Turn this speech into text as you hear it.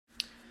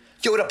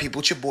Yo, what up, people?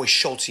 It's your boy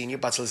Schultz, and you're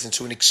about to listen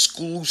to an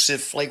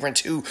exclusive Flagrant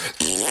 2.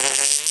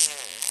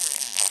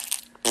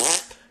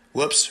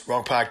 Whoops,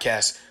 wrong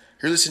podcast.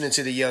 You're listening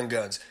to the Young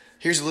Guns.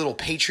 Here's a little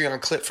Patreon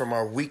clip from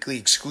our weekly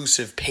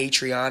exclusive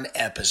Patreon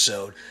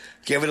episode.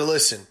 Give it a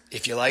listen.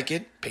 If you like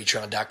it,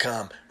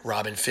 patreon.com,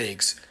 Robin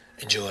Figs.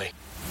 Enjoy.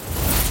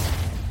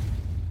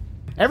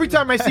 Every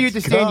time I see you at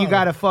the stand, you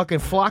got a fucking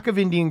flock of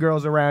Indian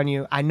girls around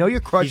you. I know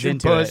you're crushing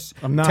puss.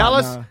 I'm not. Tell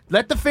us,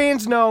 let the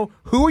fans know,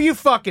 who are you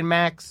fucking,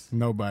 Max?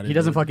 Nobody. He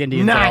doesn't fuck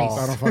Indians at all.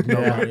 I don't fuck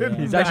nobody. Yeah.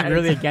 He's actually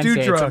really against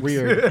it. Drugs. It's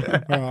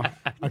weird.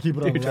 I keep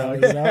it on the low.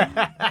 You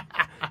know?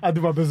 I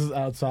do my business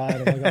outside.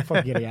 I'm like, I'm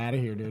fucking getting out of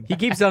here, dude. He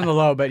keeps it on the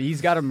low, but he's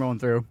got him rolling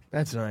through.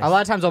 That's nice. A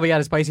lot of times I'll be at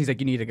his place. He's like,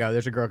 "You need to go.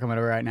 There's a girl coming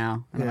over right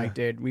now." And I'm like,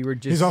 "Dude, we were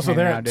just." He's also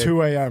there at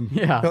 2 a.m.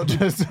 Yeah. He'll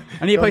just.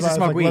 I need a place to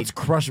smoke like, weed. Let's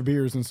crush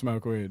beers and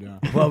smoke weed. Yeah.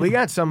 Well, we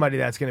got somebody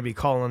that's going to be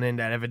calling in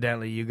that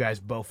evidently you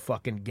guys both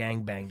fucking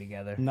gangbang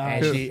together.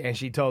 Nice. And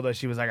she told us,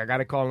 she was like, I got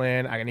to call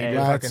in. I need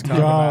to Let's fucking talk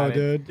about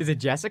go, it. dude. Is it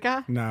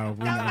Jessica? No.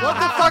 We know. What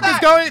the fuck is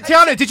going on?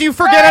 Tiana, did you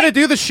forget how to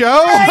do the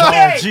show?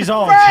 Oh, she's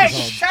old. Frank,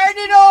 She's old. turn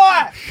it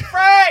off!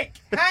 Frank,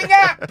 hang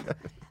up!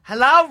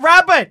 Hello,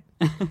 Robert.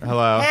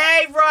 Hello.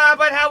 Hey,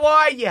 Robert, how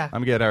are you?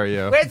 I'm good. How are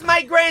you? Where's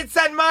my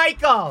grandson,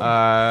 Michael?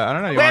 I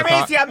don't know. You Where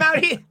wanna is he? I'm out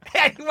here.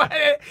 I want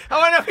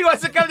to know if he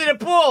wants to come to the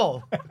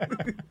pool.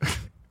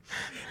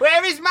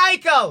 Where is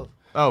Michael?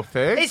 Oh,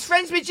 Figs? His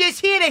friends were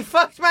just here. They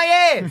fucked my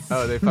ass.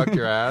 Oh, they fucked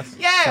your ass?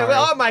 Yeah. Sorry.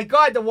 Well, oh, my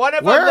God. The one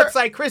of them Where- looks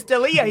like Chris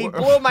D'Elia. He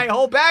blew my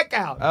whole back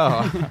out.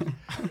 Oh.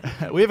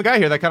 We have a guy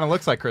here that kind of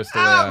looks like Chris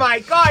D'Elia. Oh, my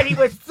God. He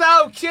was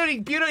so cute. He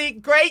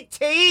beautiful. Great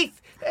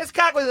teeth. His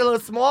cock was a little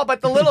small,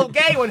 but the little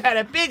gay one had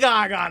a big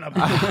hog on him.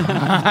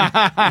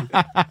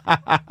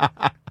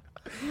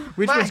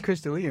 Which one's Chris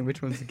D'Elia and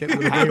which one's the gay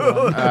one?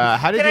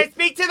 How did Can you... I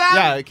speak to them?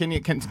 Yeah, can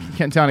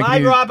Tiana,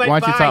 Bye, Robert, why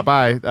don't you bye. stop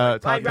by? Bye,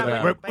 Talk to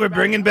Robert. them. We're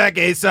bringing back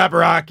ASAP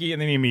Rocky,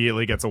 and then he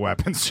immediately gets a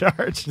weapons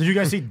charge. Did you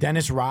guys see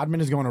Dennis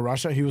Rodman is going to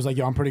Russia? He was like,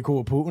 yo, I'm pretty cool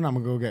with Putin. I'm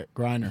going to go get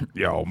Griner.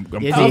 Yo,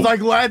 Is I he? was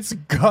like, let's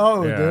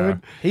go, Yeah.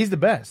 dude. He's the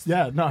best.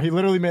 Yeah, no, he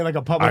literally made like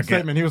a public I get-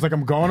 statement. He was like,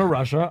 I'm going to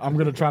Russia. I'm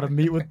going to try to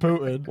meet with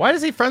Putin. Why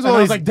is he friends And with I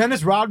all was these... like,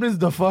 Dennis Rodman's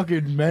the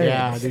fucking man.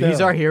 Yeah, dude, still.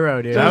 he's our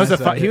hero, dude. that was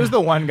That's he was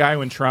the one guy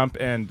when Trump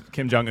and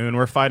Kim Jong-un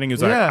were fighting. He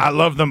was like, Yeah. I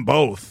love them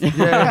both.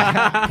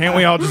 Can't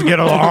we all just get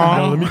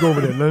along? Let me go over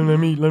there. Let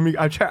me.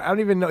 I don't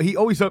even know. He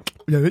always sounds.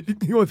 Yeah,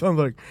 he always sounds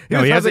like.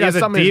 No, he has like a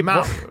something in his deep...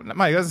 mouth.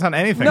 Mike, that doesn't sound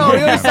anything. No,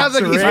 he always sounds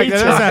like he's Like, that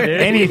doesn't sound retarded.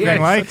 anything Yes.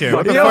 like you.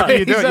 What the Yeah, fuck are you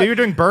he's doing? a- You're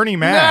doing Bernie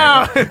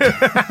Mac. No.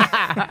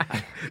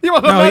 You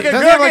want some No, milk he and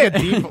doesn't have, like, a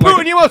cookies? deep, like,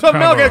 Putin, you want some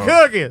milk and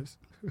combo. cookies?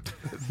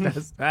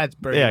 That's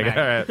pretty. Yeah, Mac.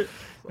 all right.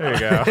 There you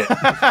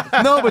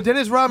go. No, but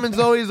Dennis Rodman's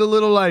always a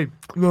little like,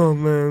 no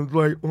man,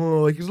 like,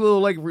 oh, like he's a little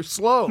like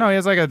slow. No, he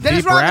has like a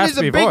Dennis deep, Rodman is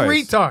a raspy big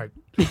voice. retard.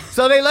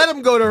 So they let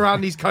him go to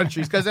around these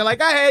countries because they're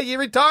like, hey, you're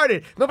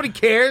retarded. Nobody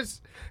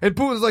cares. And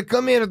Putin's like,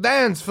 come here to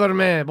dance for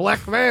me,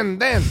 black man,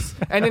 dance.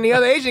 And then the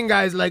other Asian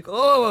guy's like,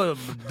 oh,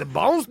 the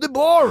bones de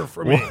boer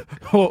for me.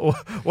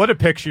 What a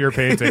picture you're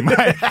painting,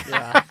 Mike.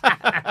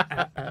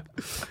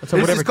 So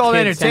This is called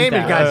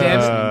entertainment,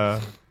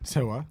 goddamn.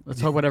 So what?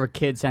 Let's hope whatever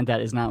kid sent that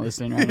is not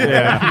listening right now.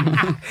 Yeah.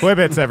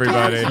 Whippets,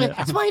 everybody.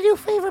 That's my new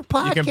favorite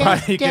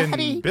You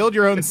can build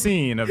your own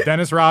scene of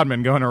Dennis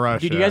Rodman going to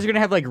Russia. Dude, you guys are going to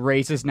have like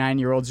racist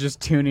 9-year-olds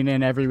just tuning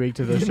in every week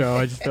to the show.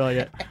 I just feel like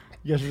it.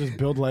 You guys should just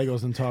build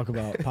Legos and talk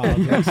about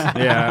politics.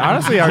 Yeah,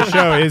 honestly, our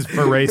show is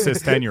for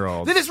racist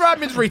 10-year-olds. Dennis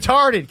Rodman's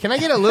retarded. Can I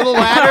get a little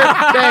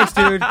ladder? Thanks,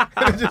 dude.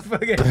 Just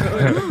fucking,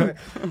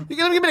 you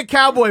can give me the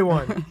cowboy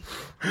one.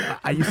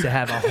 I used to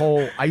have a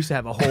whole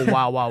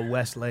Wild Wild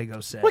West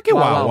Lego set. Look at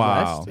Wild Wow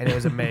Wild Wow. And it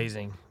was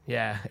amazing.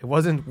 Yeah, it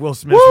wasn't Will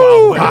Smith's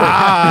Wild West.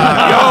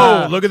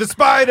 Yo, look at the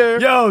spider.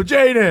 Yo,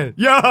 Jaden.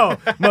 Yo,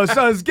 my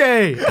son's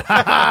gay.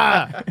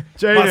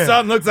 Jaden. My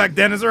son looks like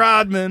Dennis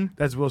Rodman.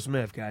 That's Will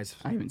Smith, guys.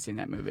 I haven't seen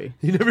that movie.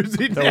 You never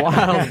seen The that?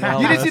 Wild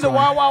Wild You didn't see West the one.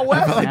 Wild Wild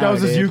West? Like that No,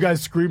 was just dude. you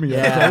guys screaming.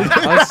 Yeah,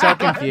 I was so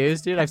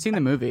confused, dude. I've seen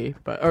the movie,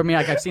 but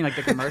I've seen like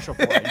the commercial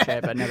for it and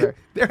shit, but never.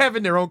 They're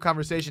having their own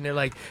conversation. They're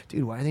like,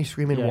 dude, why are they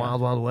screaming Yeah. Wild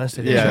Wild West?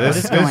 At Yeah, What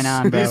is going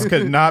on, bro? This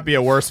could not be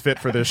a worse fit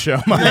for this show,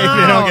 Mike. No,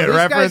 you don't get these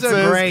references.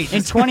 guys are great.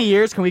 In 20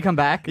 years, can we come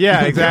back?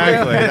 Yeah,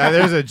 exactly.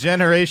 There's a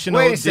generational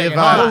Wait a second,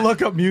 divide. hold We'll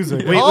look up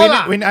music. Hold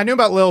on. I knew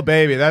about Lil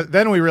Baby.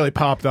 Then we really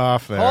popped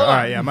off there. Hold All on.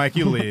 right, yeah, Mike,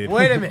 you lead.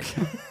 Wait a minute.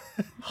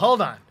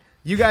 Hold on.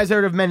 You guys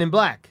heard of Men in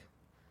Black?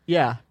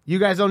 Yeah. You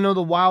guys don't know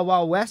the Wild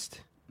Wild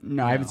West?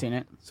 No, I haven't seen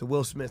it. It's a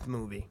Will Smith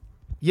movie.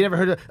 You never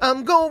heard of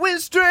I'm going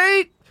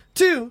straight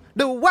to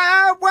the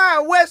Wild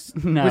Wild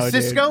West No, with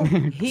dude. Cisco?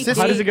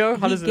 How does it go?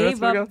 How does he the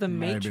gave rest of it up go? the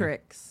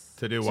Matrix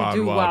To do to Wild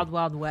do Wild. Wild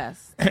Wild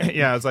West.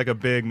 Yeah, it's like a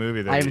big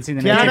movie. That I haven't seen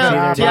the Tiana,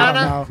 Matrix either.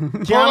 Tiana? No. Pull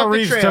up Keanu the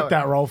Reeves trailer. took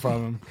that role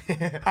from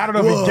him. I don't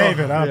know if he gave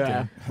it up.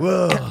 Yeah.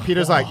 Dude.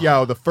 Peter's like,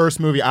 yo, the first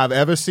movie I've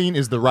ever seen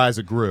is The Rise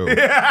of Gru.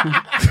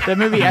 That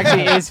movie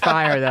actually is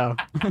fire, though.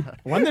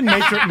 When did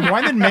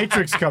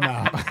Matrix come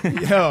out?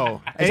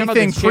 Yo, talking about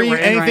anything the shit we're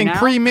in right now?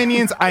 pre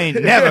Minions, I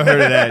ain't never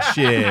heard of that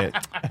shit.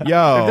 If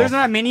Yo, there's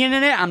not a minion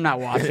in it, I'm not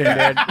watching,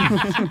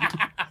 dude.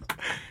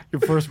 Your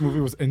first movie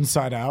was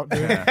Inside Out,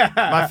 dude.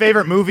 My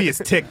favorite movie is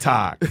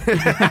TikTok.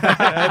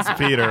 That's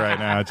Peter right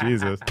now.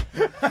 Jesus.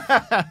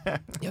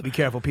 Yeah, be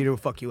careful. Peter will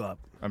fuck you up.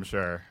 I'm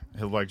sure.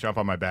 He'll like jump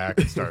on my back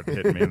and start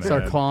hitting me in the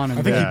Start head. clawing him.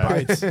 I think Yeah. he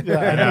bites. I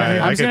Yeah. know, I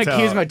I'm just could gonna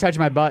accuse tell. him of touching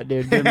my butt,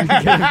 dude. Get him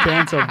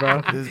canceled,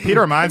 bro.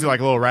 Peter reminds me like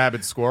a little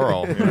rabid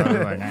squirrel. You know?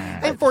 Like,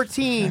 I'm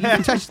 14. You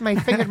can touch my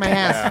finger in my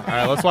ass. yeah. All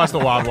right, let's watch the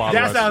Wild Wild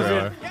That West sounds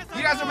trailer. good.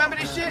 You guys remember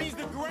this shit? Is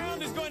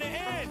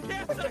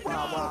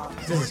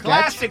this a sketch?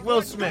 Classic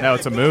Will Smith. No,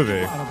 it's a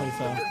movie. I don't think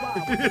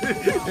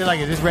so. They're like,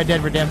 is this Red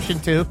Dead Redemption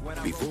 2?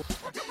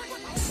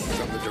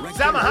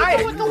 Salma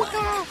Hayek.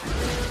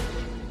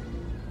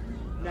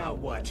 Now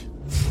what?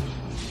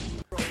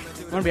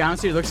 I'm gonna be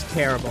honest with you, it looks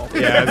terrible.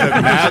 Yeah, is it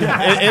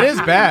bad? It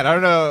is bad. I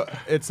don't know.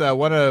 It's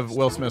one of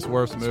Will Smith's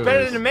worst movies.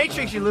 Better than The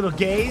Matrix, you little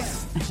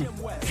gays. You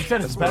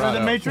said it's better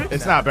than Matrix?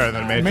 It's not better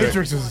than Matrix.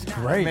 Matrix is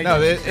great. No,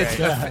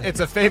 it's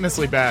a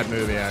famously bad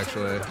movie,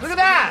 actually. Look at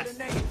that.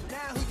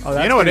 Oh,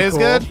 that's You know what pretty is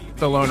cool. good?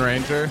 The Lone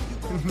Ranger.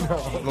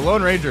 The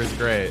Lone Ranger is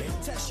great. Look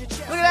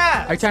at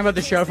that. Are you talking about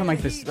the show from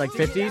like this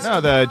 50s? No,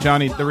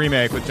 the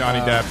remake with Johnny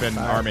Depp and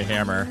Armie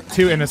Hammer.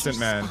 Two innocent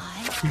men.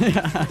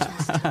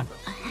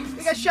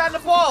 They got shot in the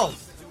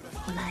balls.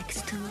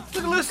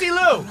 Look at Lucy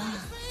Liu.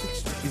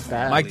 He's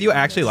bad. Mike, do you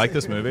actually like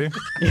this movie?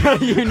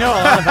 you know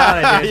a lot about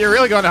it, dude. You're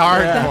really going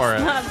hard for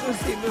it.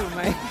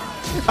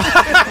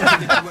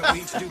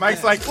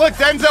 Mike's like, look,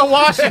 Denzel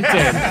Washington.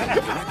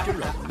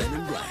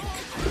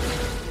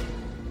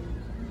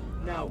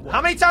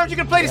 How many times you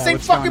can play the same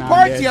what's going fucking on,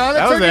 part, dude? Tiana? That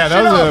Turn was, this that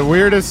shit was up. the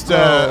weirdest what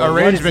is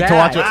arrangement to that?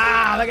 watch it.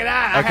 Ah, look at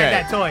that. I Okay.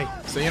 had that toy.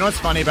 So you know what's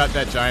funny about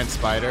that giant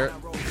spider?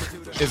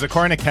 Is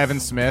according to Kevin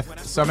Smith,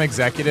 some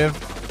executive,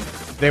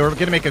 they were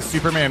going to make a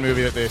Superman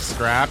movie that they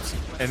scrapped,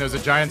 and there was a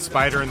giant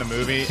spider in the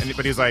movie,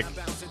 but he was like,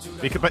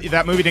 but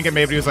that movie didn't get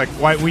made, but he was like,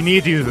 why, we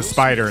need to use a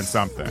spider in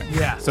something.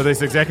 Yeah. So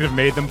this executive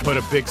made them put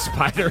a big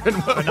spider in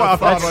Wild That's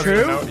Wild West.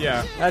 true?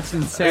 Yeah. That's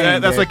insane. Yeah,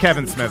 that's dude. what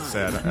Kevin Smith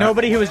said.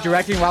 Nobody who was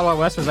directing Wild Wild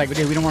West was like,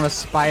 dude, we don't want a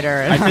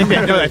spider.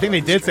 I think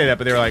they did say that,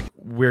 but they were like,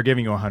 we're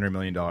giving you $100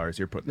 million.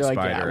 You're putting the They're like,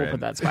 spider yeah, we'll in. put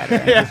that spider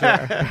in. For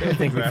sure. I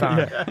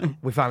think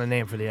we found a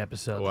name for the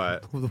episode.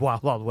 What? The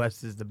Wild Wild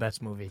West is the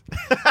best movie.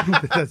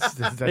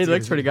 It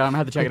looks pretty good. I'm gonna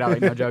have to check it out.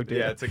 Like, no joke, dude.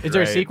 Yeah, it's a Is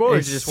there a great- sequel or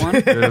is it just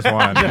one? There's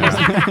one.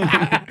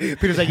 Yeah.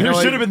 Peter's like, you know There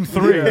what? should have been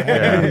 3.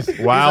 Yeah.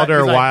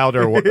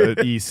 Wilder, he's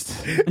like- East.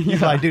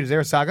 He's like, dude, is there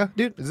a saga?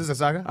 Dude, is this a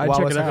saga? I'd Wild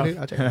check West it out. Saga, dude?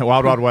 I'll check it out.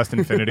 Wild Wild West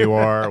Infinity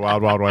War,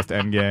 Wild Wild West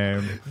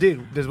Endgame.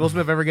 Dude, does Will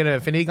Smith ever get an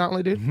Infinity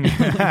Gauntlet, dude?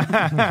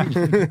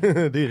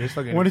 Dude, it's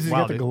fucking When does he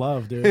wild, get the dude.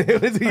 glove, dude? When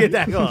does he get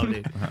that glove,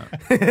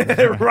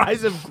 dude?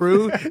 Rise of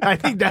Gru. I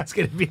think that's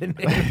gonna be the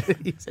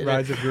name.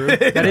 Rise of Gru.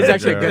 That is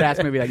actually a good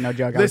ass movie. Like, no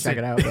joke. I'll Listen. check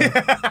it out. Bro.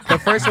 The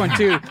first one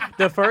too.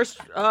 The first.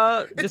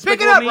 It's Despicable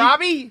picking up, Me.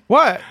 Robbie.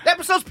 What? The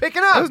episode's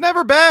picking It up. was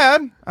never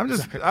bad.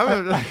 That's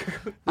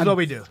That's what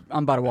we do.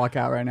 I'm about to walk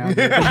out right now.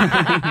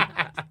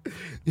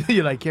 Dude.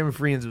 You're like, Cameron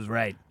Freans was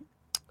right.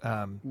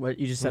 What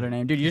you just said her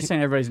name, dude. You're just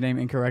saying everybody's name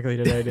incorrectly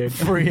today,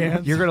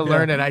 dude. You're gonna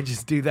learn that I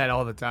just do that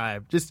all the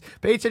time. Just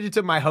pay attention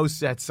to my host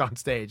sets on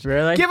stage.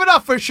 Really? Give it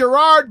up for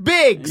Sherrard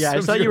Biggs. Yeah,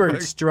 I thought you were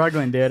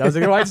struggling, dude. I was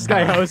like, why is this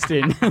guy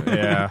hosting?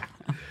 Yeah.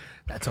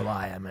 That's a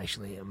lie. I'm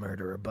actually a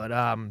murderer, but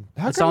How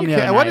I saw come him you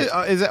the can't? other What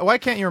night. is that? Why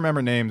can't you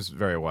remember names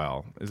very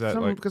well? Is that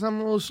like? because I'm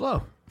a little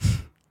slow.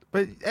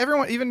 But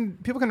everyone, even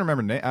people can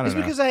remember names. I don't It's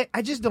know. because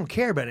I just don't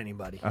care about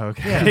anybody.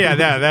 Okay. Yeah. I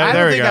There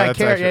don't we think go. I That's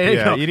care. actually-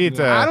 no. You need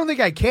to. I don't think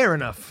I care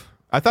enough.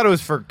 I thought it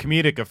was for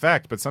comedic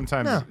effect, but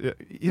sometimes. No.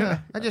 Yeah.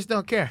 I just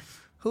don't care.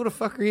 Who the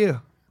fuck are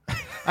you?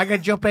 I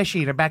got Joe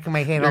Pesci in the back of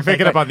my head. You're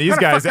picking up on these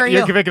guys.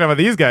 You're picking up on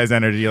these guys'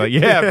 energy. You're like,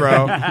 yeah,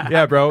 bro.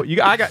 Yeah, bro.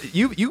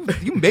 You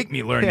make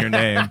me learn your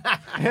name.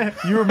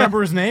 You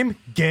remember his name?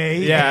 Gay.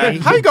 Yeah.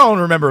 How you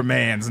gonna remember a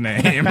man's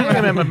name? I don't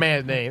remember a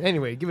man's name.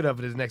 Anyway, give it up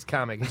for this next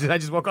comic. I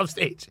just woke off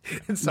stage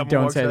and someone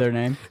Don't walks say up. their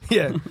name.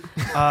 Yeah.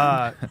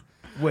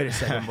 Wait a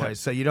second, boys.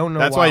 So you don't know.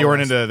 That's why you Wild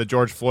weren't West. into the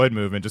George Floyd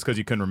movement, just because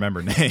you couldn't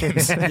remember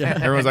names.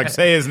 Everyone's like,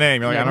 say his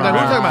name. You're like, I don't Who are you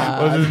remember. talking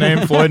about? What was his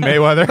name? Floyd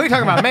Mayweather. Who are you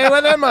talking about?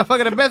 Mayweather,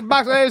 motherfucker, the best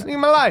boxer I've ever seen in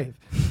my life.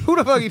 Who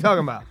the fuck are you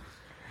talking about?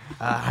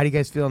 How do you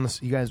guys feel on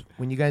this? You guys,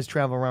 when you guys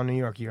travel around New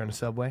York, you're on the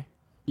subway.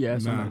 Yeah,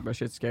 but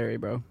shit's scary,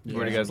 bro.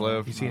 Where do you guys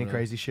live? You see any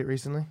crazy shit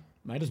recently?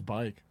 I just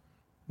bike.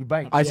 You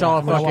bike. I saw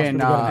a I watch fucking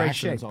people go to great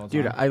accidents shape. all the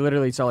dude. time. I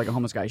literally saw like a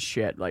homeless guy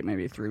shit like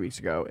maybe 3 weeks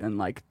ago in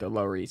like the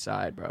Lower East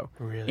Side, bro.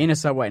 Really? In a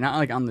subway, not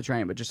like on the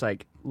train, but just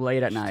like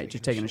late at night,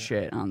 just taking a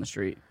shit on the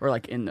street or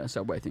like in the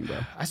subway thing, bro.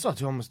 I saw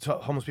two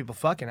homeless people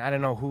fucking. I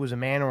don't know who was a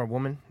man or a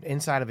woman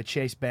inside of a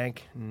Chase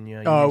Bank.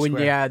 In, Oh,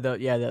 Union and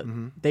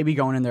Square. they be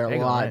going in there They a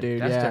go lot, in.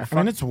 dude. That's Yeah. their I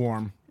mean, it's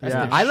warm.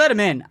 Yeah. I let him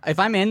in. If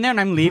I'm in there and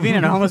I'm leaving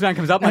and a homeless man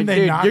comes up, I'm And like,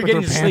 they dude, knock you're with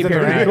getting their to pants sleep at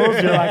here. their Right?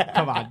 ankles. You're like,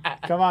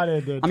 come on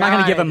in, dude. I'm not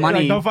gonna give him God, money.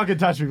 Like, don't fucking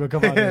touch me, but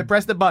come on in.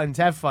 Press the buttons.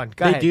 Have fun.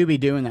 Go They ahead. do be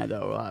doing that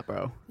though a lot,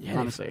 bro. Yeah,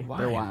 Honestly, why?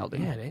 they're wild.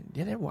 Yeah,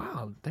 they're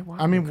wild. They're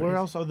wild. I mean, They're where crazy.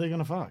 else are they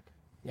gonna fuck?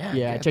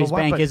 Yeah, but Chase what-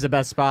 Bank but is the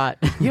best spot.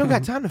 You don't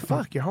got time to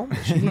fuck. You're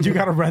homeless. You need You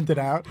gotta rent it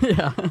out.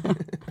 yeah.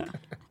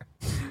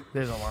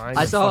 There's a line.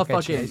 I saw a Fuck that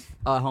fucking shit.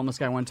 homeless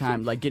guy one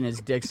time, like getting his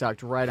dick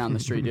sucked right on the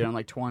street, dude, on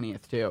like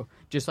 20th too.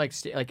 Just like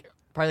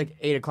probably like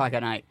 8 o'clock at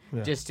night,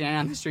 just standing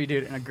on the street,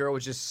 dude, and a girl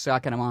was just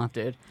sucking him off,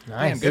 dude.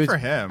 Nice. Good for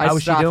him. I How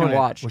was she stopped doing and it?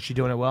 watched. Was she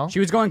doing it well? She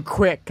was going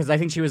quick because I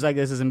think she was like,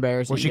 "This is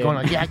embarrassing." Was she dude. going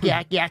like yak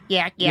yak yak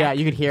yak Yeah, yak?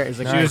 you could hear it. It was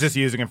like, She was just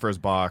using him for his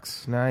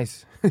box.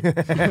 Nice. She was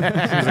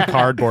a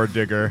cardboard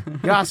digger.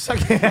 Yeah, suck.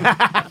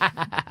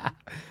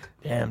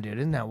 Damn, dude,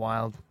 isn't that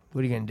wild?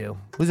 What are you gonna do?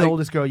 Who's the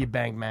oldest girl you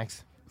banged,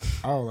 Max?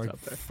 Oh, like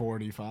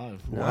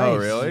 45. Oh,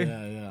 really?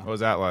 Yeah. What was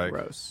that like?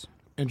 gross.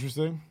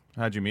 Interesting.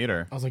 How'd you meet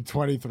her? I was like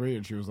 23,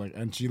 and she was like,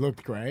 and she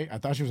looked great. I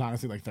thought she was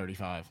honestly like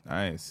 35.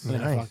 Nice. And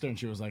then I Nice. fucked her, and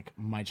she was like,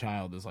 "My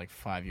child is like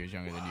 5 years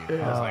younger than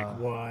you." I was like,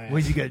 "What?"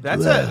 Where'd you get?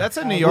 That's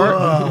a New York.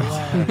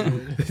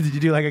 Did you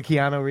do like a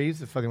Keanu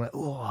Reeves? Fucking like,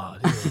 oh,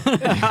 dude.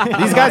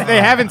 These guys,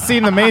 they haven't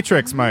seen The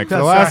Matrix, Mike, for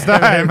the That's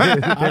last right.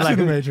 time. I've seen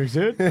The Matrix,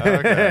 dude.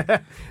 Okay.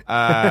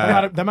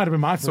 That might have been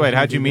my first. So wait,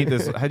 how'd you movie.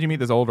 meet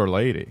this older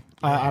lady?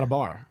 At a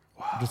bar.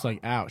 Just like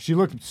out. She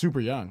looked super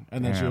young,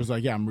 and then she Yeah. was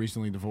like, "Yeah, I'm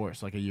recently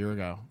divorced, like a year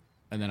ago."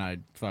 And then I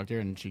fucked her,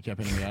 and she kept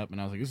hitting me up, and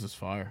I was like, "This is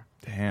fire."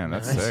 Damn,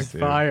 that's sick,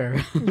 dude. Fire.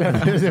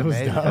 It was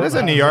dope. That is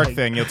a New York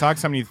thing. You'll talk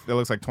to somebody that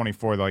looks like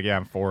 24. They're like, "Yeah,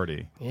 I'm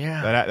 40."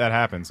 Yeah. That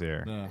happens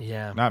here. Yeah.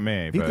 Yeah. Not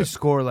me, If you but could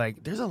score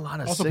like, there's a lot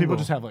of Also, single. people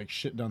just have like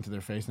shit done to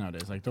their face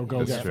nowadays. Like they'll go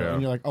That's get, true.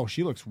 and you're like, "Oh,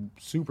 she looks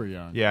super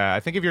young." yeah, I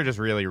think if you're just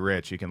really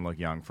rich, you can look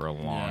young for a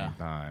long Yeah.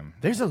 time.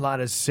 There's a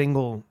lot of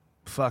single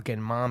fucking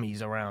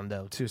mommies around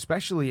though too,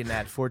 especially in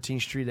that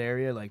 14th Street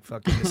area, like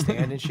fucking the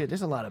Stand and shit.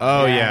 There's a lot of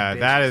Oh bad yeah, bitches.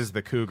 that is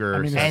the cougar. I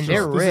mean, And it's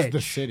they're just- This is rich.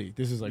 the city.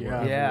 This is like where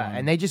Yeah, everyone-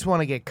 and they just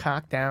want to get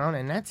cocked down,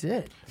 and that's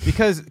it.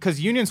 because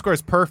Union Square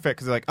is perfect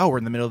because they're like, oh, we're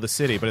in the middle of the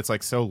city, but it's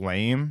like so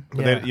lame. But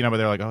Yeah. they, but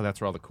they're like, oh, that's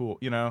where all the cool,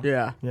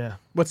 Yeah. Yeah.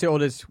 What's the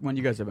oldest one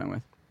you guys have been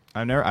with?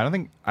 I don't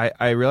think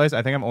I realized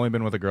I think I've only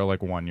been with a girl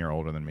like 1 year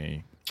older than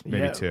me,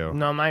 maybe Yeah. two.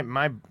 No,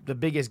 the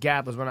biggest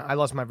gap was when I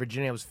lost my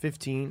virginity. I was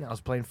 15. I was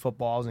playing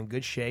football. I was in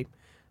good shape,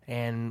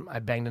 and I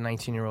banged a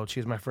 19-year-old. She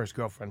was my first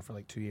girlfriend for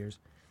like 2 years.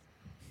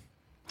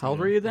 How old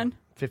were you then?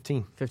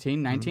 15.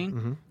 15, 19?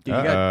 Mm-hmm. Dude, you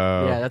Uh-oh.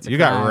 got, yeah, that's a You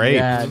got crime. raped.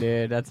 Yeah,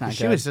 dude, that's not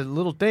She good. was a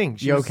little thing.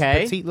 She You was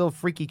okay? a petite little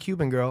freaky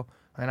Cuban girl,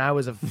 and I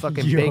was a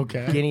fucking You big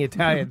okay? skinny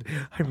Italian.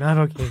 I'm not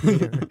okay.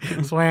 Peter.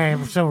 I swear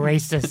I'm so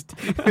racist.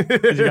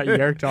 you got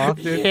yerked off,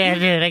 dude? Yeah,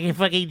 dude, I get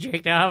fucking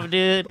jerked off,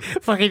 dude.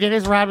 Fucking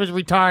Dennis Rodman's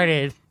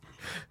retarded.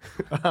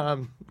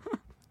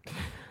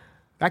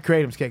 That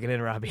kratom's kicking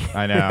in, Robbie.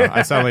 I know.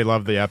 I suddenly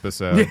love the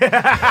episode.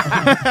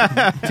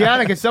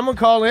 Tiana, can someone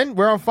call in?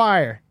 We're on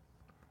fire.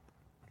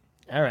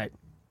 All right.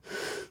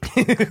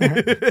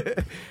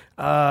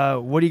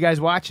 What are you guys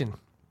watching?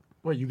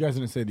 Wait, you guys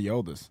didn't say the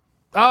oldest.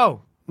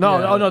 Oh. No,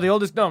 Yeah. oh no, the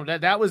oldest. No,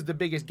 that was the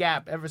biggest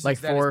gap ever since. Like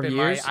then. 4 It's been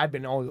years? I've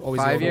been always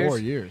 5 the years?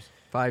 oldest. 4 years.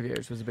 5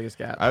 years was the biggest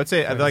gap. I would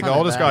say like the not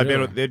oldest that girl I've bad.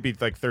 been with, they'd be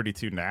like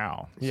 32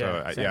 now.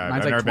 Yeah. So yeah,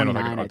 Mine's I've like never been with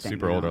 29, I like a think,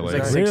 super now. older It was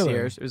lady. like 6 Really?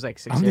 years. It was like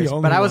 6 I'm the years.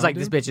 only But I was one, like,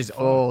 this dude. bitch is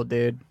old,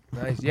 dude.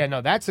 Nice. Yeah,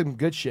 no, that's some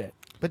good shit.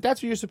 But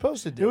that's what you're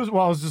supposed to do. It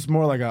was just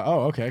more like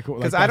oh, okay, cool.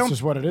 Like, 'Cause that's I don't-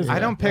 just what it is. I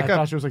then. don't pick I up-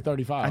 thought she was like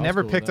 35. I was never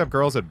cool with picked that. up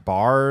girls at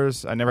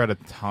bars. I never had a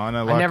ton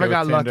of luck. I never with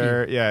got lucky.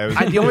 Tinder. Yeah, it was,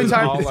 The only it was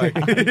time all like,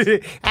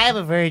 I have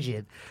a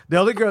virgin. The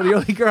only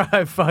girl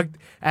I fucked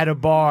at a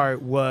bar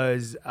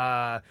was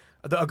a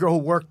girl who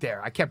worked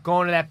there. I kept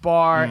going to that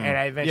bar, and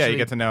I eventually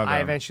get to know I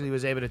them. eventually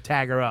was able to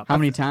tag her up. How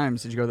many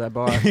times did you go to that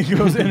bar? He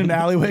goes in an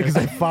alleyway because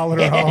I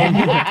followed her home.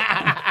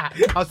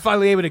 I was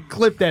finally able to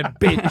clip that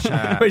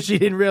bitch, but she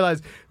didn't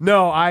realize.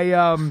 No,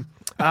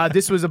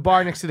 this was a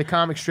bar next to the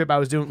comic strip I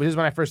was doing. This is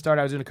when I first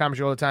started. I was doing a comic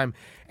strip all the time,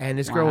 and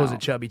this girl was a Wow.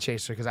 chubby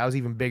chaser because I was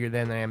even bigger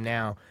then than I am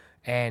now.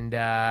 And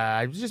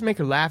I would just make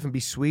her laugh and be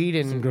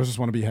sweet, Some and girls just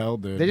want to be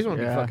held, dude. they just want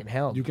to Yeah. be fucking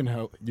held. You can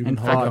help. You And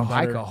can hold fuck. them I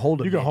better. can hold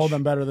a You can bitch. hold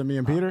them better than me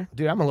and Peter.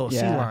 Dude, I'm a little sea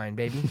Yeah. lion,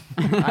 baby.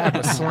 I have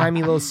a slimy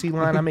little sea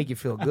lion. I make you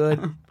feel good.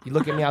 You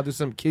look at me, I'll do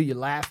something cute. You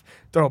laugh,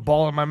 throw a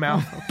ball in my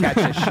mouth, I'll catch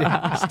that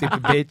shit,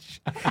 stupid bitch,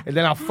 and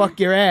then I'll fuck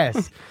your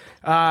ass.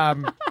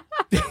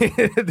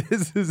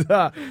 This is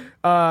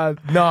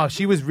no.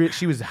 She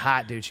was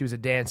hot, dude. She was a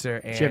dancer.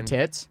 And She have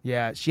tits?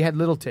 Yeah, she had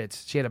little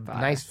tits. She had a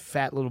nice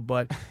fat little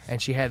butt,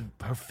 and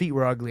her feet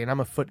were ugly. And I'm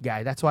a foot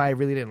guy. That's why I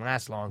really didn't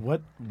last long.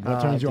 What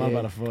turns you on dude.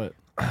 about a foot?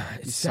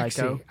 It's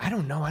psycho. sexy. I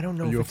don't know. Are if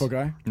you a it's- foot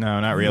guy? no,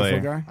 not You a really.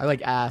 foot guy? I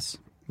like ass.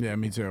 Yeah,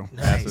 me too.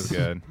 Ass is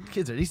good.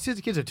 These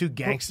kids are too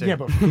gangster. Yeah,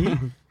 but feet.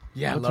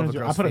 yeah, I What love a turns you-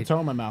 I girl's put a feet. toe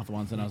in my mouth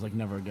once, and I was like,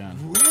 never again.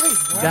 Really?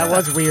 That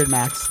was weird,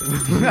 Max.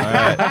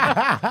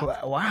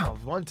 Wow,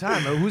 one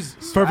time. Who's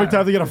Perfect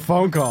time to get a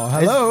phone call.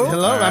 Hello.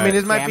 Hello. All I mean, right.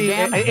 this might Bam, be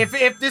bam.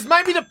 if this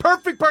might be the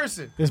perfect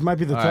person. This might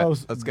be the All right,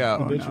 toes. let's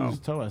go. The bitch Oh, no. whose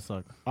toe I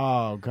suck.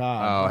 Oh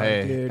God. Oh,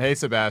 hey, dude. hey,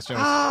 Sebastian.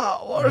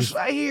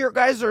 I hear you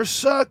guys are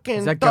sucking.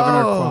 Is that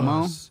Governor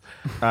Cuomo?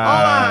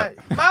 Uh,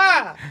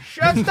 Ma,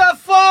 shut the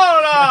phone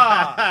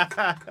off.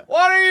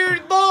 What are you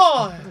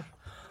doing?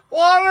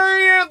 What are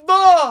you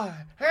doing?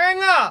 Hang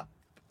up.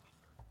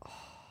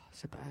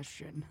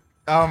 Sebastian.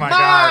 Oh my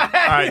God!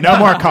 All right, no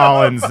more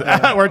Collins.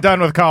 We're done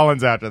with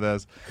Collins after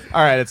this.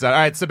 All right, it's done. All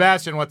right,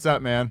 Sebastian, what's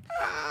up, man?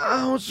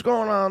 What's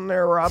going on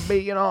there,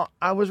 Robbie? You know,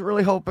 I was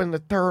really hoping the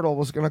turtle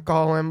was going to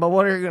call in, but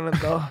what are you going to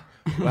do?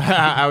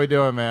 How we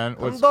doing, man?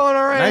 I'm doing all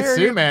right. Nice here.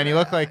 suit, man. You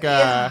look like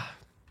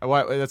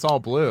what? That's all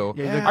blue.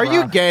 Yeah, Are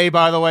you gay,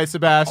 by the way,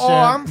 Sebastian? Oh,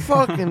 I'm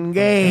fucking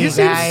gay. You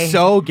seem guy.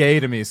 so gay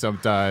to me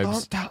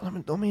sometimes.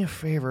 Do me a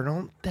favor.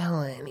 Don't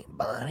tell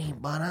anybody,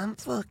 but I'm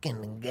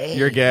fucking gay.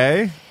 You're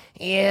gay?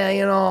 Yeah,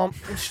 you know,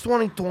 it's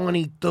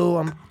 2022.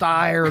 I'm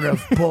tired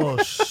of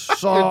puss.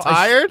 So You're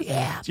tired?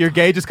 Yeah. You're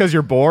gay just because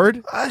you're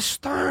bored? I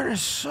started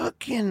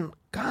sucking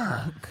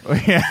cock.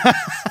 Yeah.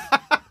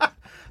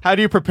 How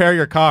do you prepare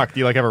your cock? Do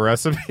you have a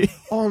recipe?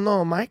 Oh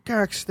no, my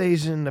cock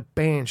stays in the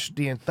bench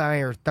the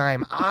entire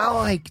time. I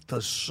like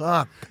to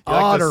suck You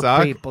like to other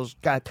suck? people's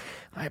cock.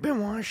 I've been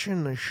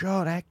watching the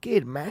show. That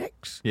kid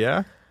Max.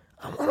 Yeah.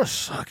 I want to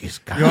suck his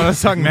cock. You want to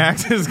suck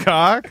Max's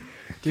cock?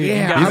 Dude,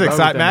 Yeah. you gotta He's vote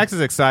excited. with Max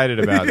is excited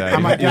about that. I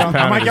might He's get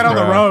pounding on his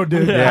the bra. road,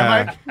 dude.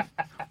 Yeah.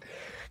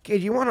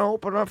 Kid, you want to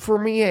open up for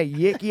me at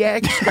Yik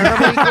Yak's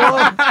Comedy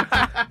Club?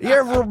 You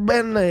ever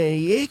been to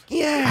Yik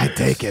Yak?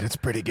 Take it. It's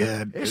pretty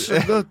good. It's a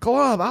good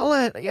club.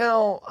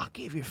 I'll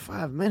give you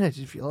 5 minutes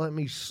if you let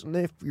me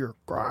sniff your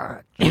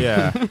crotch.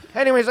 Yeah.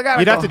 Anyways, I got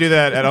You'd have to do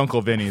that at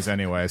Uncle Vinny's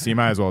anyway, so you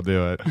might as well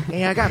do it.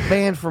 Hey, I got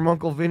banned from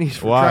Uncle Vinny's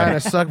for Why? trying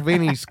to suck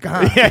Vinny's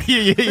cock. Yeah,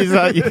 he's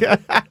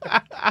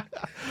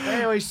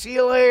Anyway, see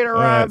you later,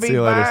 All right, Robbie. see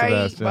you later,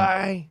 Bye. Sebastian.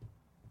 Bye.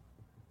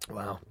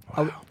 Wow.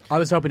 I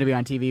was hoping to be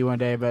on TV one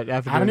day, but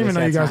after I don't doing even this,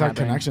 know you that's guys not have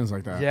happening. connections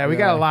like that. Yeah, we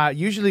got a lot.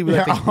 Usually, we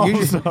Yeah,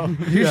 usually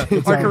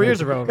Our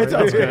careers are over. It's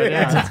That's over. good.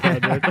 Yeah, that's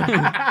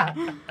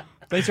good. Dude.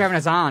 Thanks for having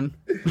us on.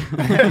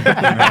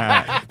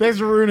 Thanks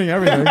for ruining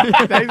everything.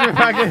 Thanks for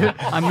fucking.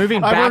 I'm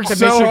moving I back worked to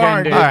so Michigan,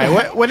 hard. dude. All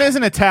right, when has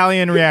an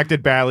Italian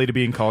reacted badly to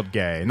being called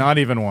gay? Not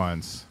even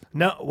once.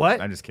 No, what?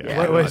 I'm just kidding.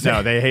 Yeah. Wait,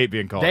 No, they hate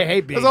being called. They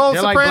hate being. There's a whole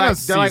they're like Sopranos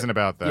black- they're like- season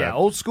about that. Yeah,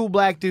 old school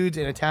black dudes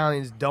and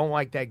Italians don't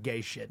like that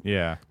gay shit.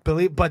 Yeah.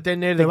 But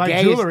then they're They the like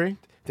gayest- jewelry.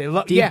 They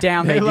love Deep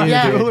down, they do. love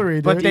yeah, dude.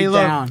 jewelry, but dude. they Deep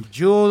love down.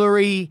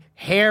 jewelry,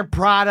 hair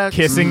products,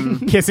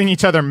 Kissing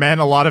each other men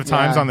a lot of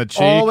times Yeah. on the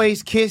cheek.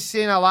 always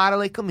kissing. A lot of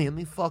like, come here, let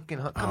me fucking,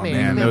 come here,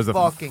 man, let there was me a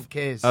fucking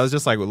kiss. I was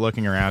just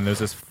looking around. There's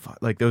this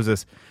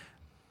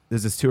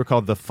tour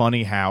called the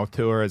Funny How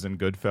Tour, as in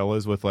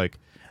Goodfellas, with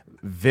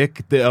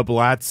Vic de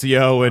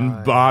Blasio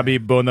and Bobby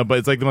Bona, but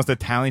it's the most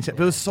Italian shit.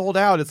 But it was sold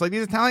out. It's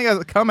these Italian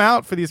guys come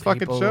out for these fucking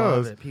People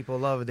shows. love it. People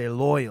love it. They're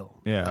loyal.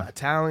 Yeah.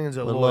 Italians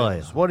are We're loyal.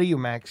 loyal. What are you,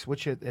 Max?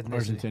 What's your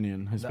ethnicity?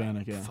 Argentinian,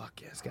 Hispanic, yeah. Fuck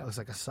yeah, this guy looks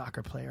like a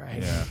soccer player. I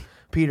hate Yeah. him.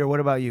 Peter,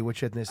 what about you?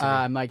 What's your ethnicity?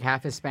 I'm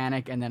half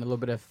Hispanic and then a little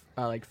bit of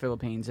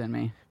Philippines in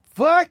me.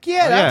 Fuck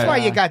yeah, that's yeah. why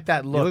you got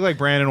that You look. look like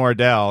Brandon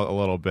Wardell a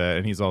little bit,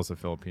 and he's also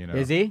Filipino.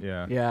 Is he?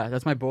 Yeah. Yeah,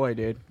 that's my boy,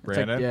 dude. It's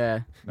Brandon? yeah.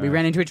 We Nice.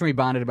 ran into each other when we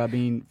bonded about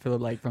being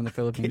from the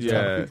Philippines.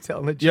 Yeah.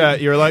 Telling the Yeah,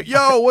 truth. you're like,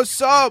 yo,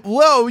 what's up?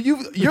 Whoa,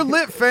 you're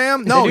lit,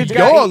 fam. No, Dude's you're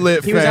got- a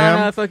lit, He fam.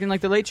 was on fucking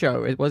The Late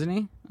Show, wasn't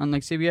he? On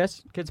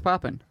CBS? Kids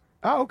poppin'.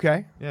 Oh,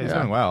 okay. Yeah, he's Yeah.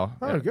 doing well.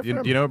 Oh, good for Do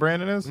him. you know who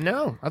Brandon is?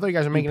 No, I thought you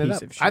guys were making it piece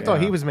up. of shit. I thought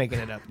he Yeah. was making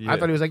it up. I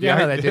thought he was like, yeah, I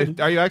know that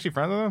dude. Are you actually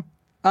friends with him?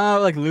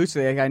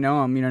 Loosely, I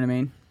know him. You know what I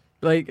mean?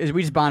 We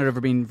just bonded over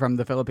being from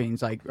the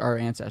Philippines, our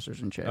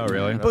ancestors and shit. Oh,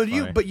 really? But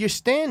funny. your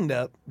stand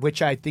up,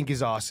 which I think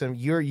is awesome.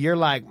 You're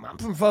like, I'm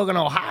from fucking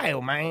Ohio,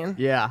 man.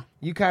 Yeah.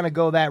 You kind of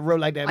go that road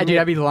like that.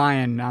 I'd be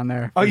lying on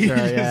there. Oh, for you sure,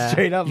 just yeah.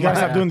 straight up. You gotta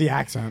lie. stop doing the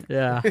accent.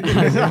 Yeah.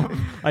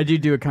 I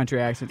do a country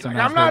accent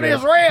sometimes. I'm not pretty good.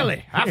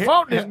 Israeli. I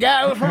fought this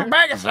guy who was from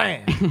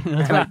Pakistan.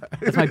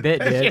 That's my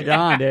bit, dude. Come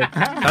on, dude.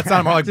 That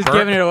sounded more like Just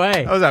giving it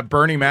away. Oh, was that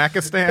Bernie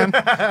Macastan?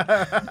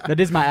 That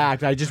is my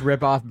act. I just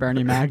rip off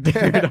Bernie Mac, dude.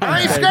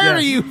 I ain't scared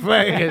of you,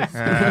 faggots.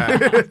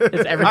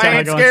 It's every time I I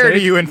ain't go on scared of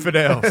stage. you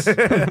infidels.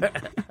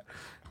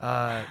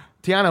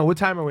 Tiana, what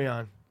time are we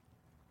on?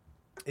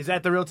 Is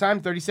that the real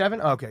time?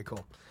 37? Okay,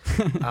 cool.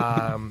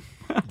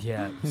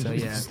 Yeah. So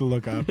yeah. Just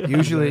look up.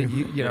 Usually,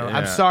 you know,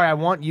 I'm Yeah. sorry. I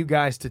want you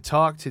guys to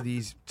talk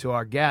to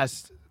our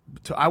guests.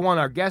 I want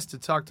our guests to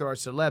talk to our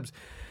celebs,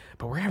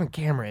 but we're having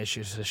camera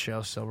issues this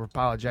show, so we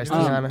apologize,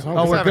 Tiana.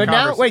 Oh, We're have good a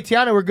now. Wait,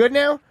 Tiana, we're good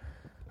now.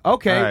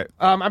 Okay. All right.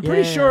 I'm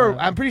pretty Yeah. sure.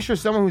 I'm pretty sure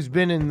someone who's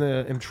been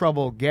in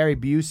trouble, Gary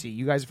Busey.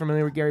 You guys are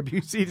familiar with Gary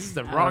Busey? This is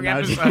the wrong know.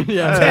 episode.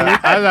 Yeah.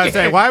 I was about to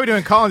say, why are we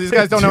doing Collins? These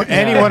guys don't know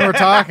anyone we're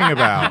talking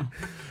about.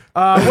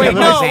 Wait,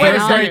 no, wait a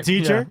Xanon? second.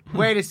 Teacher?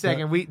 Wait a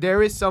second.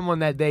 There is someone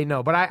that they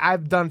know, but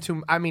I've done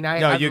too. I mean, No,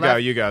 I've you left- go,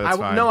 you go, that's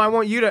fine. No, I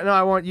want you to. No,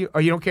 I want you. Oh,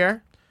 you don't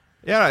care?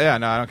 Yeah,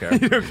 no, I don't care.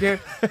 You don't care?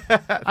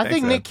 I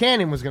think so. Nick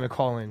Cannon was going to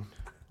call in.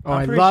 Oh,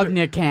 I pretty love sure-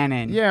 Nick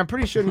Cannon. Yeah, I'm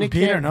pretty sure Nick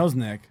Peter Cannon. knows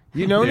Nick.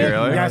 You know Yeah, Nick?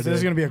 really? Guys, this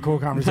is gonna be a cool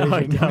conversation.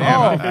 Man, Oh,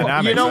 now well,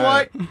 I'm you know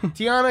what, excited.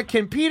 Tiana?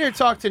 Can Peter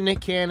talk to Nick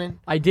Cannon?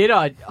 I did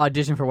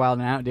audition for Wild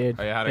 'N Out, dude.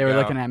 Oh, yeah, how'd it they were go?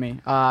 looking at me.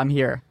 I'm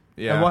here.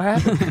 Yeah. And what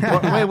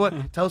happened?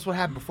 What? Tell us what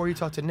happened before you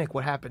talk to Nick.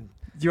 What happened?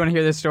 Do you want to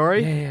hear this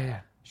story?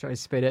 Yeah. Should I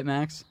spit it,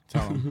 Max?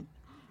 Tell him.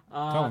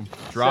 Tell him.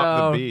 Drop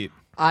So- the beat.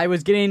 I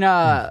was getting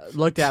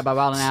looked at by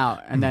Wild 'N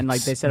Out, and then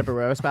like they set up a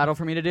roast battle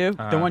for me to do.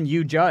 The one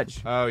you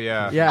judge. Oh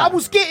yeah. Yeah. I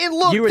was getting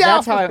looked You were,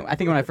 out. that's how I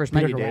think when I first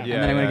met you, dude. Yeah,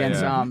 and then I went yeah,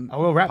 against yeah. I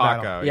will rap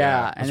battle. Paco.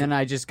 yeah, and then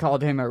I just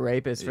called him a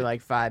rapist for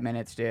like 5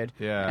 minutes, dude.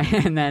 Yeah.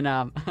 And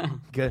then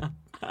Good.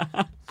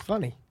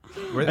 Funny.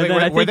 Were, And then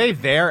I were think- they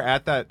there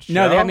at that show?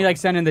 no, they had me like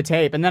send in the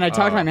tape, and then I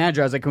talked to Oh. my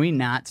manager. I was like, "Can we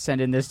not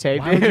send in this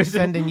tape?" Why would you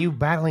sending you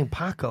battling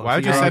Paco? Why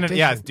would to you your send it?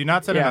 Yeah, audition? do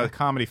not send in Yeah. a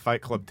comedy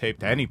Fight Club tape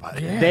to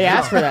anybody. They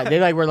asked for that. They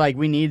like were like,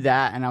 "We need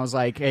that," and I was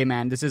like, "Hey,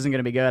 man, this isn't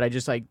gonna be good." I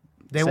just like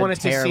They said wanted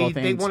to terrible see.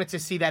 They things. wanted to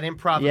see that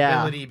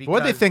improbability. Yeah. Because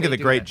What did they think of the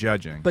do great that.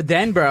 judging? But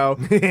then, bro,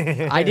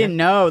 I didn't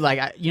know.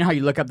 Like, you know how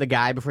you look up the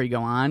guy before you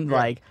go on.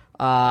 Like,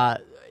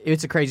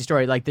 it's a crazy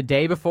story. Like the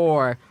day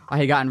before, I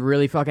had gotten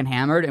really fucking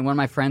hammered, and one of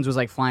my friends was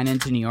like flying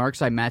into New York,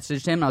 so I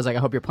messaged him. And I was like, "I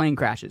hope your plane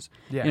crashes."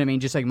 Yeah. You know what I mean?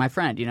 Just like my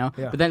friend, you know.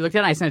 Yeah. But then I looked at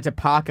it, and I sent it to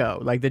Paco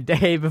like the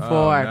day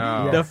before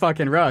no. the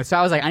fucking roast. So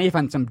I was like, I need to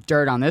find some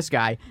dirt on this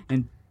guy,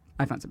 and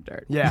I found some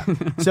dirt. Yeah.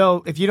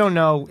 So if you don't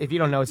know,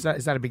 it's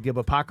not a big deal.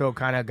 But Paco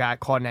kind of got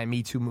caught in that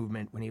Me Too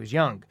movement when he was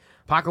young.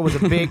 Paco was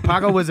a big.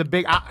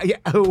 All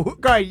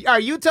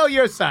right, you tell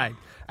your side,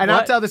 and I'll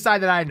What? tell the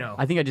side that I know.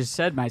 I think I just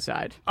said my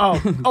side.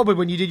 But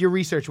when you did your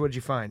research, what did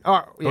you find?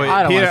 Oh, yeah. Wait,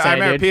 I don't Peter, wanna say I it,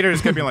 remember dude. Peter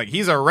just kept being like,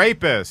 "He's a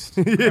rapist,"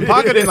 and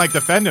Paco didn't like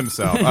defend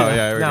himself. Oh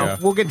yeah, here we No, go.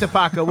 we'll get to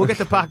Paco. We'll get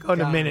to Paco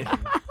in a minute.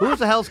 Who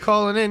the hell's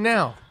calling in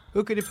now?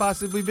 Who could it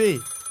possibly be?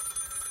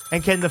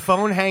 And can the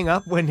phone hang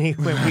up when we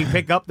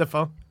pick up the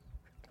phone?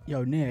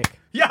 Yo, Nick,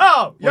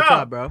 Yo, what's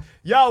up, bro?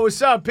 Yo,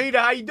 what's up, Peter?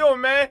 How you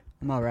doing, man?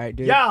 I'm all right,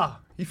 dude. Yo,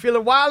 you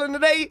feeling wildin'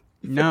 today?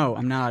 No,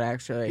 I'm not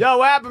actually. Yo,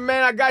 what happened,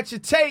 man? I got your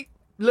tape,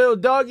 little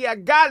doggy. I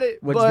got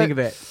it. What'd you but think of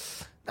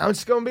it? I'm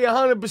just gonna be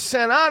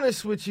 100%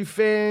 honest with you,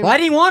 fam. Why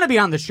do you want to be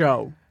on the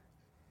show?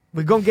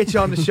 We're gonna get you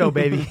on the show,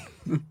 baby.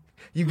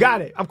 You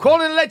got it. I'm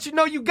calling to let you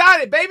know you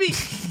got it, baby.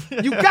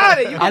 You got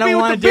it. You're I gonna don't be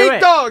wanna with the do big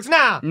it. dogs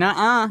now.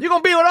 Nuh-uh. You're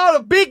gonna be with all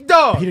the big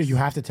dogs. Peter, you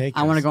have to take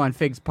I this. want to go on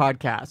Fig's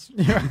podcast.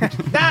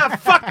 Nah,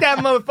 fuck that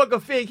motherfucker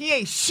Fig. He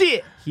ain't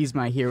shit. He's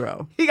my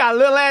hero. He got a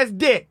little ass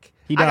dick.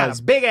 He I got does.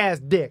 a big ass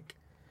dick.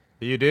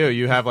 You do.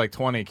 You have like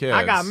 20 kids.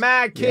 I got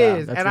mad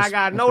kids, that's and I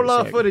got that's no pretty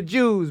love sick. for the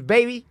Jews,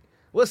 baby.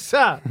 What's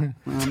up?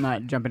 I'm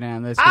not jumping in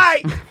on this. All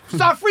right,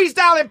 start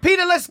freestyling,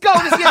 Peter. Let's go.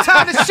 This is your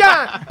time to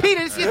shine,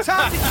 Peter. This is your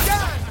time to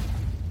shine.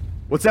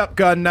 What's up,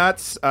 gun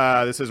nuts?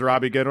 This is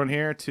Robbie Goodwin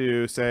here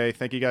to say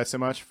thank you guys so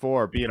much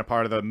for being a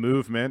part of the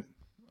movement.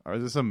 Or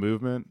is this a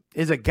movement?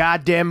 It's a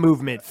goddamn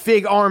movement.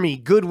 Fig Army,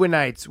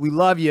 Goodwinites, we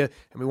love you,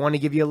 and we want to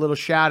give you a little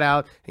shout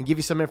out and give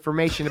you some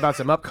information about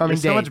some upcoming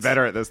You're so dates. much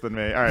better at this than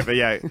me. All right, but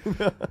yeah.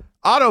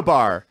 Auto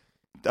Bar,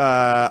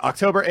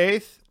 October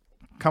 8th.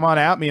 Come on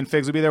out. Me and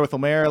Figs will be there with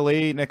Lamar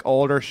Lee, Nick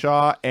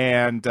Oldershaw,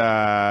 and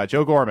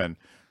Joe Gorman.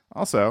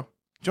 Also,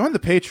 join the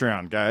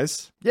Patreon,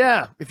 guys.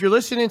 Yeah, if you're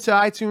listening to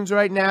iTunes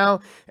right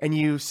now and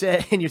you're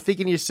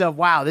thinking to yourself,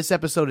 "Wow, this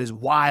episode is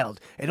wild,"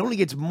 it only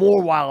gets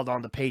more wild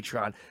on the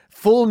Patreon.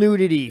 Full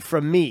nudity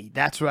from me.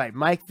 That's right.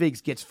 Mike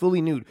Figs gets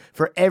fully nude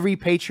for every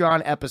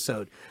Patreon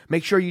episode.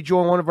 Make sure you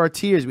join one of our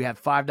tiers. We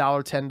have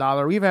 $5,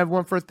 $10. We even have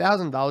one for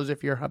 $1,000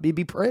 if you're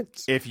Habibi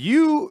Prince. If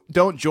you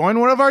don't join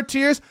one of our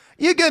tiers,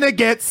 you're gonna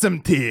get some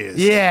tears.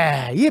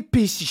 Yeah, you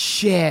piece of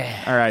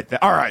shit. All right.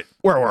 All right.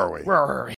 Where were we? Where are we?